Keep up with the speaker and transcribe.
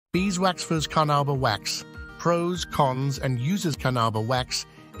Beeswax vs. Carnauba Wax. Pros, cons, and uses. Carnauba wax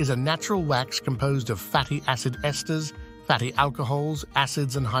is a natural wax composed of fatty acid esters, fatty alcohols,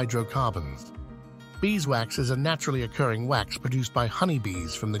 acids, and hydrocarbons. Beeswax is a naturally occurring wax produced by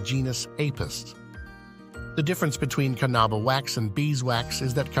honeybees from the genus Apis. The difference between carnauba wax and beeswax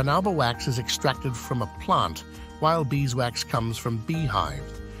is that carnauba wax is extracted from a plant, while beeswax comes from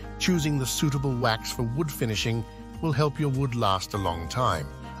beehives. Choosing the suitable wax for wood finishing will help your wood last a long time.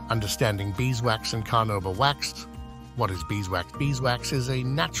 Understanding beeswax and carnauba wax. What is beeswax? Beeswax is a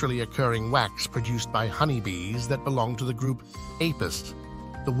naturally occurring wax produced by honeybees that belong to the group Apis.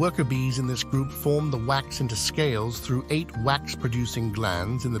 The worker bees in this group form the wax into scales through 8 wax-producing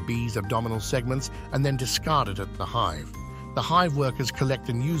glands in the bee's abdominal segments and then discard it at the hive. The hive workers collect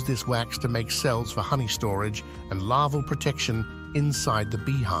and use this wax to make cells for honey storage and larval protection inside the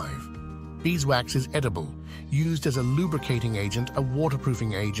beehive. Beeswax is edible, used as a lubricating agent, a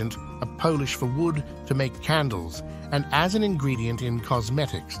waterproofing agent, a polish for wood to make candles, and as an ingredient in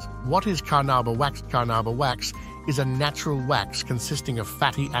cosmetics. What is carnauba wax? Carnauba wax is a natural wax consisting of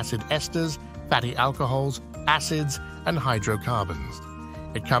fatty acid esters, fatty alcohols, acids, and hydrocarbons.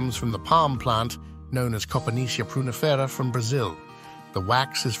 It comes from the palm plant known as Copanesia prunifera from Brazil. The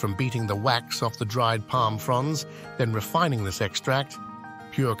wax is from beating the wax off the dried palm fronds, then refining this extract.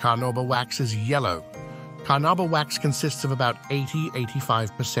 Pure carnauba wax is yellow. Carnauba wax consists of about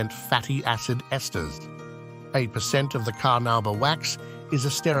 80–85% fatty acid esters. 8% of the carnauba wax is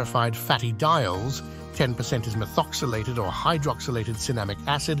esterified fatty diols, 10% is methoxylated or hydroxylated cinnamic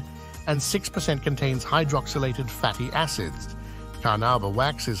acid, and 6% contains hydroxylated fatty acids. Carnauba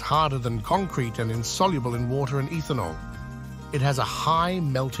wax is harder than concrete and insoluble in water and ethanol. It has a high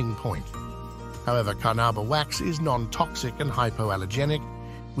melting point. However, carnauba wax is non-toxic and hypoallergenic.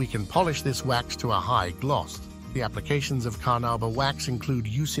 We can polish this wax to a high gloss. The applications of carnauba wax include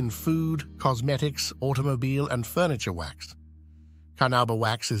use in food, cosmetics, automobile, and furniture wax. Carnauba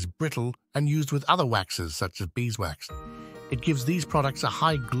wax is brittle and used with other waxes such as beeswax. It gives these products a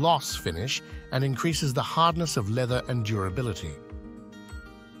high gloss finish and increases the hardness of leather and durability.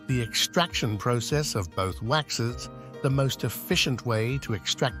 The extraction process of both waxes. The most efficient way to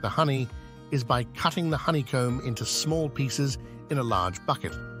extract the honey is by cutting the honeycomb into small pieces in a large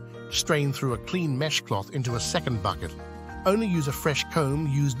bucket. Strain through a clean mesh cloth into a second bucket. Only use a fresh comb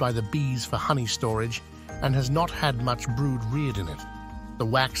used by the bees for honey storage and has not had much brood reared in it. The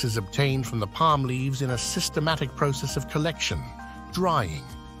wax is obtained from the palm leaves in a systematic process of collection, drying,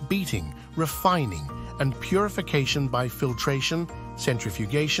 beating, refining, and purification by filtration,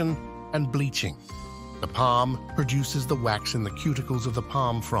 centrifugation, and bleaching. The palm produces the wax in the cuticles of the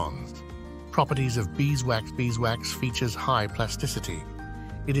palm fronds. Properties of beeswax. Beeswax features high plasticity.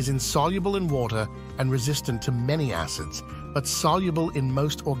 It is insoluble in water and resistant to many acids, but soluble in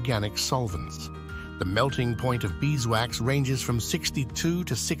most organic solvents. The melting point of beeswax ranges from 62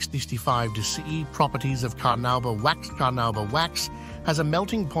 to 65 degrees. Properties of carnauba wax. Carnauba wax has a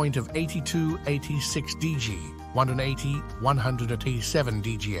melting point of 82–86 dg, 180–187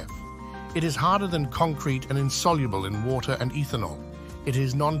 dgF. It is harder than concrete and insoluble in water and ethanol. It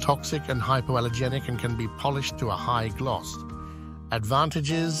is non-toxic and hypoallergenic and can be polished to a high gloss.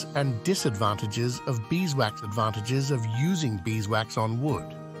 Advantages and disadvantages of beeswax. Advantages of using beeswax on wood.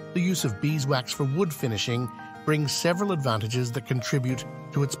 The use of beeswax for wood finishing brings several advantages that contribute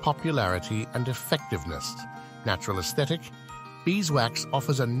to its popularity and effectiveness. Natural aesthetic. Beeswax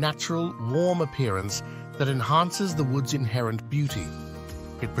offers a natural, warm appearance that enhances the wood's inherent beauty.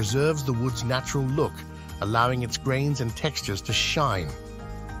 It preserves the wood's natural look, allowing its grains and textures to shine.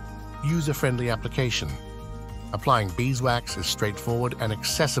 User-friendly application. Applying beeswax is straightforward and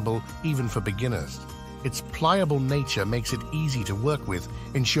accessible even for beginners. Its pliable nature makes it easy to work with,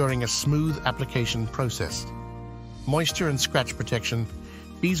 ensuring a smooth application process. Moisture and scratch protection.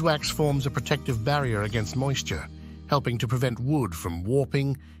 Beeswax forms a protective barrier against moisture, helping to prevent wood from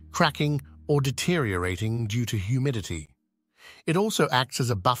warping, cracking, or deteriorating due to humidity. It also acts as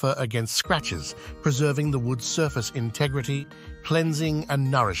a buffer against scratches, preserving the wood's surface integrity, cleansing,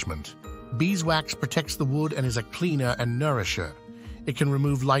 and nourishment. Beeswax protects the wood and is a cleaner and nourisher. It can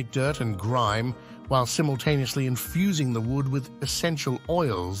remove light dirt and grime while simultaneously infusing the wood with essential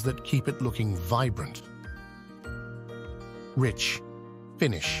oils that keep it looking vibrant. Rich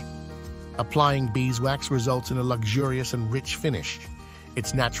finish. Applying beeswax results in a luxurious and rich finish.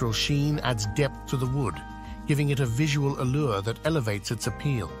 Its natural sheen adds depth to the wood, giving it a visual allure that elevates its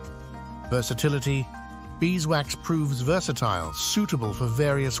appeal. Versatility. Beeswax proves versatile, suitable for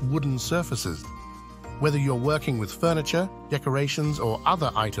various wooden surfaces. Whether you're working with furniture, decorations, or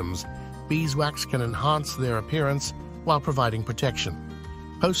other items, beeswax can enhance their appearance while providing protection.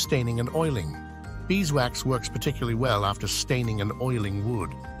 Post-staining and oiling. Beeswax works particularly well after staining and oiling wood.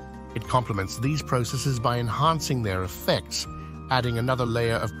 It complements these processes by enhancing their effects, adding another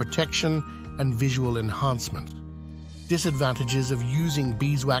layer of protection and visual enhancement. Disadvantages of using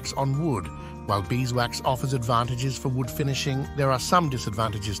beeswax on wood. While beeswax offers advantages for wood finishing, there are some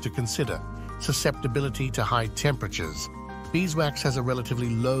disadvantages to consider. Susceptibility to high temperatures. Beeswax has a relatively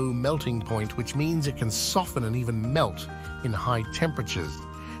low melting point, which means it can soften and even melt in high temperatures.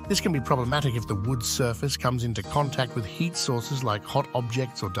 This can be problematic if the wood surface comes into contact with heat sources like hot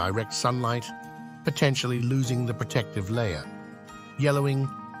objects or direct sunlight, potentially losing the protective layer. Yellowing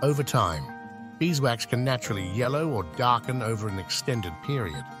over time. Beeswax can naturally yellow or darken over an extended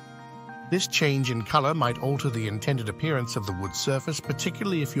period. This change in color might alter the intended appearance of the wood surface,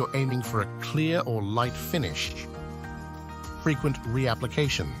 particularly if you're aiming for a clear or light finish. Frequent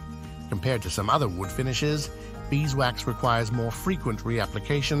reapplication. Compared to some other wood finishes, beeswax requires more frequent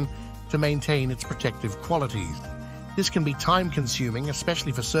reapplication to maintain its protective qualities. This can be time-consuming,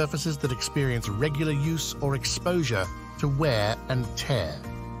 especially for surfaces that experience regular use or exposure to wear and tear.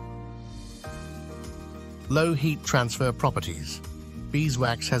 Low heat transfer properties.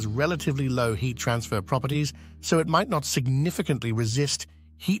 Beeswax has relatively low heat transfer properties, so it might not significantly resist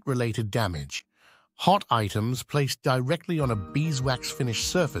heat-related damage. Hot items placed directly on a beeswax finished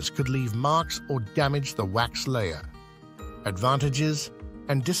surface could leave marks or damage the wax layer. Advantages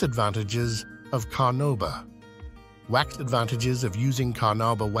and disadvantages of Carnauba. Wax advantages of using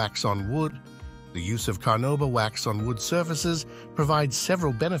Carnauba wax on wood. The use of Carnauba wax on wood surfaces provides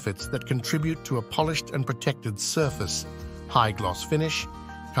several benefits that contribute to a polished and protected surface. High gloss finish.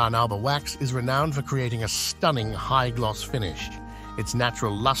 Carnauba wax is renowned for creating a stunning high gloss finish. Its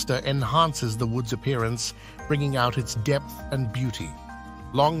natural luster enhances the wood's appearance, bringing out its depth and beauty.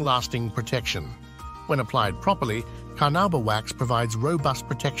 Long-lasting protection. When applied properly, Carnauba wax provides robust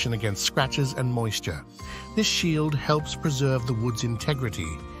protection against scratches and moisture. This shield helps preserve the wood's integrity,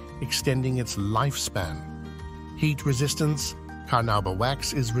 extending its lifespan. Heat resistance. Carnauba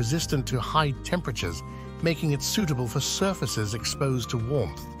wax is resistant to high temperatures, making it suitable for surfaces exposed to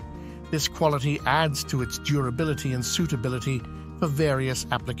warmth. This quality adds to its durability and suitability for various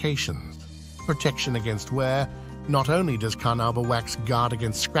applications. Protection against wear. Not only does Carnauba wax guard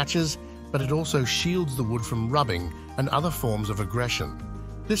against scratches, but it also shields the wood from rubbing and other forms of aggression.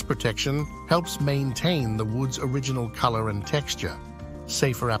 This protection helps maintain the wood's original color and texture.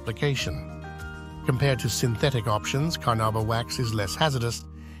 Safer application. Compared to synthetic options, Carnauba wax is less hazardous.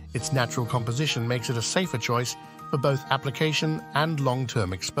 Its natural composition makes it a safer choice for both application and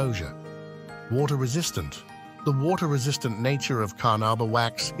long-term exposure. Water-resistant. The water-resistant nature of Carnauba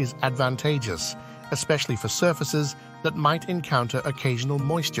wax is advantageous, especially for surfaces that might encounter occasional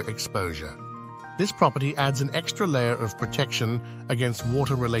moisture exposure. This property adds an extra layer of protection against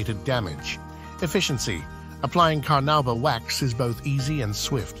water-related damage. Efficiency. Applying Carnauba wax is both easy and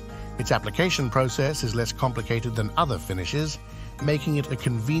swift. Its application process is less complicated than other finishes, making it a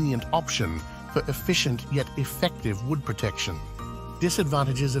convenient option for efficient yet effective wood protection.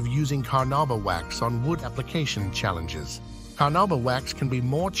 Disadvantages of using Carnauba wax on wood application challenges. Carnauba wax can be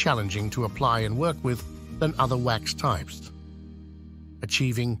more challenging to apply and work with than other wax types.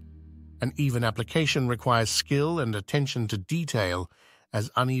 Achieving an even application requires skill and attention to detail,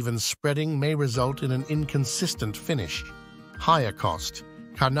 as uneven spreading may result in an inconsistent finish. Higher cost.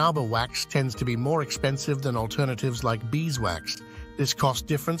 Carnauba wax tends to be more expensive than alternatives like beeswax. This cost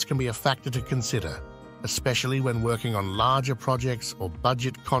difference can be a factor to consider, especially when working on larger projects or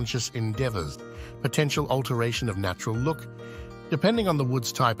budget-conscious endeavors. Potential alteration of natural look. Depending on the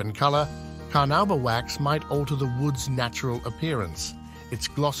wood's type and color, Carnauba wax might alter the wood's natural appearance. Its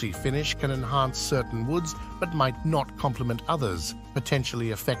glossy finish can enhance certain woods but might not complement others,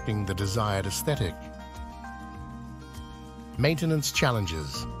 potentially affecting the desired aesthetic. Maintenance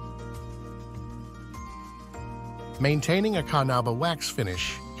challenges. Maintaining a Carnauba wax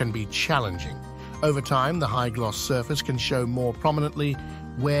finish can be challenging. Over time, the high-gloss surface can show more prominently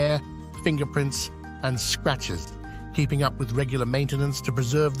wear, fingerprints, and scratches. Keeping up with regular maintenance to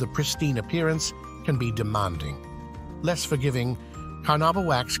preserve the pristine appearance can be demanding. Less forgiving. Carnauba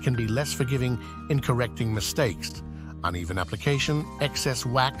wax can be less forgiving in correcting mistakes. Uneven application, excess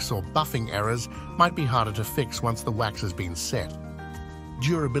wax, or buffing errors might be harder to fix once the wax has been set.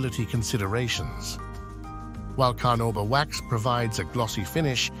 Durability considerations. While Carnauba wax provides a glossy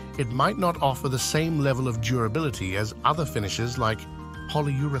finish, it might not offer the same level of durability as other finishes like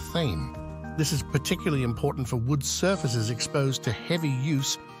polyurethane. This is particularly important for wood surfaces exposed to heavy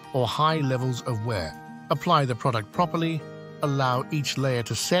use or high levels of wear. Apply the product properly, allow each layer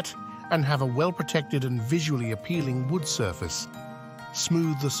to set, and have a well-protected and visually appealing wood surface.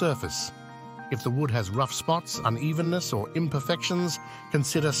 Smooth the surface. If the wood has rough spots, unevenness, or imperfections,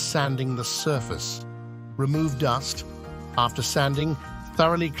 consider sanding the surface. Remove dust. After sanding,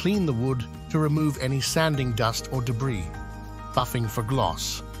 thoroughly clean the wood to remove any sanding dust or debris. Buffing for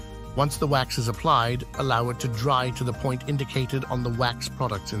gloss. Once the wax is applied, allow it to dry to the point indicated on the wax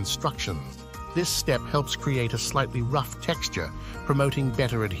product's instructions. This step helps create a slightly rough texture, promoting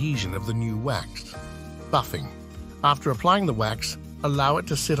better adhesion of the new wax. Buffing. After applying the wax, allow it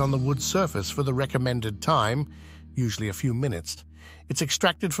to sit on the wood surface for the recommended time, usually a few minutes. It's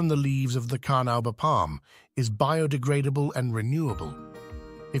extracted from the leaves of the Carnauba palm, is biodegradable and renewable.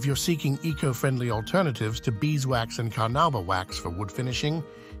 If you're seeking eco-friendly alternatives to beeswax and Carnauba wax for wood finishing,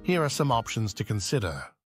 here are some options to consider.